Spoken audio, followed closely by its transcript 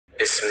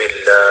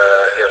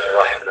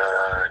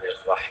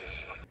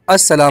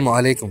अस्सलामु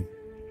अलैकुम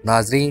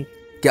नाजरीन,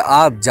 क्या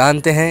आप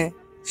जानते हैं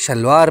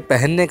शलवार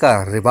पहनने का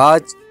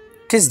रिवाज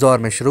किस दौर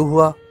में शुरू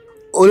हुआ?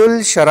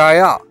 उलुल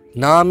शराया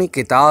नामी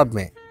किताब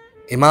में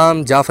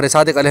इमाम जाफर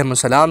सादिक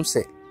अलैहिस्सलाम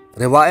से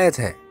रिवायत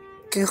है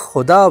कि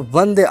खुदा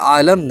वंद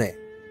आलम ने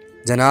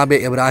जनाब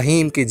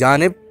इब्राहीम की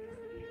जानिब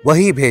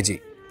वही भेजी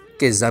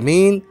कि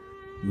ज़मीन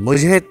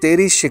मुझे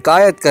तेरी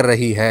शिकायत कर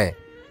रही है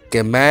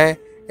कि मैं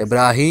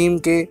इब्राहीम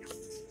के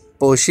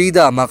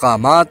पोशीदा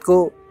मकामात को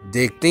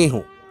देखती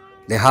हूँ,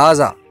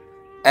 लिहाजा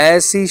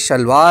ऐसी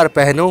शलवार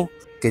पहनो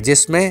कि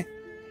जिसमें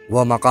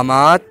वह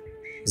मकामात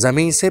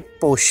ज़मीन से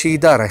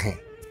पोशीदा रहें,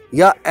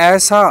 या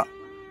ऐसा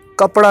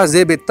कपड़ा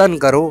ज़ेब तन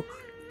करो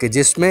कि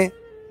जिसमें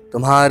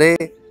तुम्हारे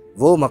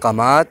वो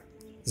मकामात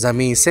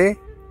ज़मीन से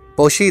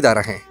पोशीदा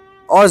रहें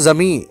और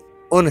ज़मीन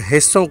उन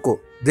हिस्सों को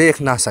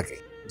देख ना सके।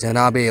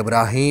 जनाब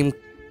इब्राहीम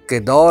के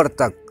दौर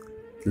तक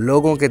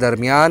लोगों के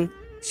दरमियान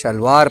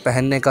शलवार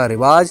पहनने का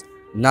रिवाज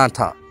ना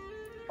था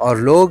और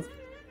लोग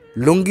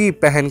लुंगी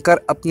पहनकर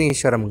अपनी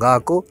शर्मगाह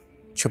को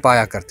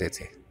छुपाया करते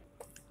थे।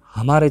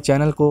 हमारे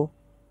चैनल को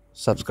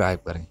सब्सक्राइब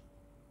करें,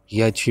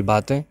 ये अच्छी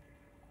बातें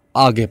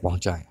आगे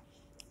पहुंचाएं,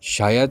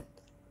 शायद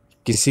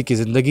किसी की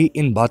ज़िंदगी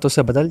इन बातों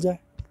से बदल जाए।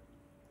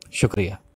 शुक्रिया।